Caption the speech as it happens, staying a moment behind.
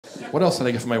What else did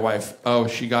I get for my wife? Oh,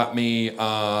 she got me,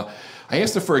 I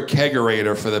asked her for a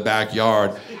kegerator for the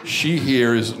backyard. She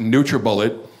hears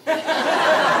NutriBullet.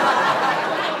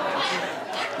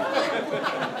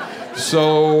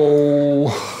 So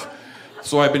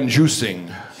I've been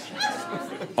juicing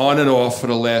on and off for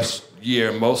the last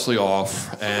year, mostly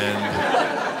off. And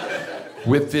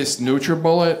with this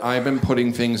NutriBullet, I've been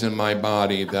putting things in my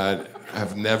body that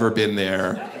have never been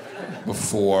there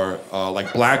before.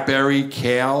 Like blackberry,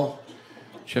 kale.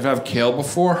 Did you ever have kale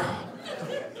before?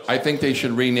 I think they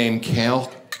should rename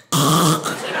kale.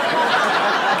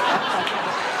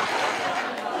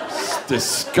 It's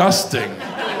disgusting.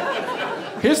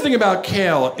 Here's the thing about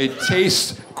kale, it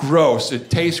tastes gross. It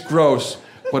tastes gross,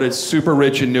 but it's super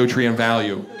rich in nutrient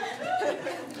value.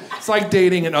 It's like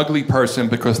dating an ugly person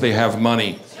because they have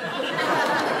money.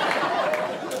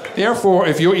 Therefore,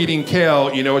 if you're eating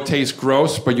kale, you know it tastes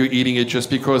gross, but you're eating it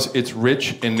just because it's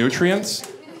rich in nutrients,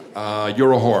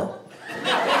 you're a whore.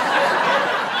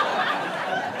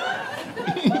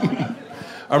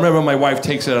 I remember my wife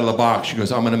takes it out of the box. She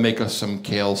goes, I'm gonna make us some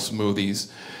kale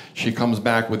smoothies. She comes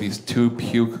back with these 2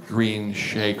 puke green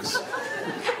shakes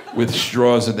with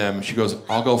straws in them. She goes,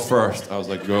 I'll go first. I was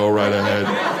like, go right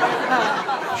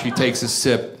ahead. She takes a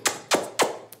sip.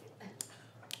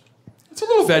 It's a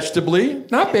little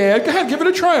vegetably, not bad. Go ahead, give it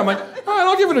a try. I'm like, all right,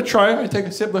 I'll give it a try. I take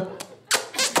a sip.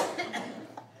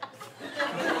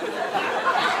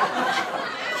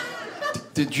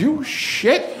 Did you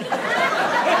shit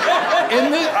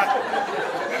in this?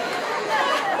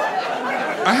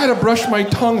 I had to brush my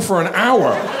tongue for an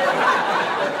hour.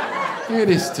 It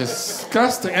is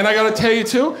disgusting. And I gotta tell you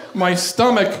too, my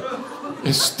stomach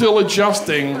is still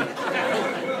adjusting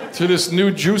to this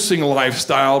new juicing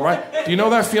lifestyle, right? Do you know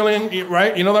that feeling,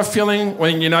 right? You know that feeling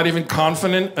when you're not even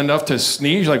confident enough to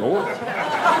sneeze? You're like, oh.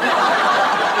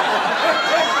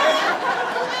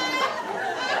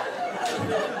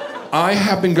 I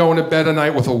have been going to bed at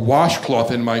night with a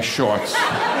washcloth in my shorts.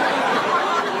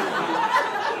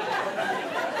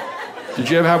 Did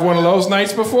you ever have one of those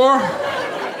nights before?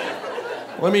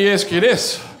 Let me ask you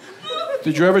this.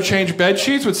 Did you ever change bed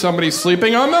sheets with somebody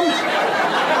sleeping on them?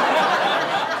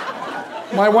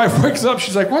 My wife wakes up,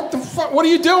 she's like, what the fuck, what are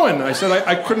you doing? I said,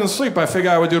 I couldn't sleep, I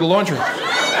figured I would do the laundry.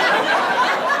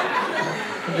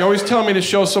 You always tell me to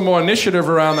show some more initiative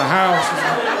around the house.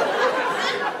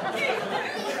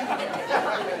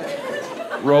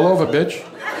 Roll over, bitch.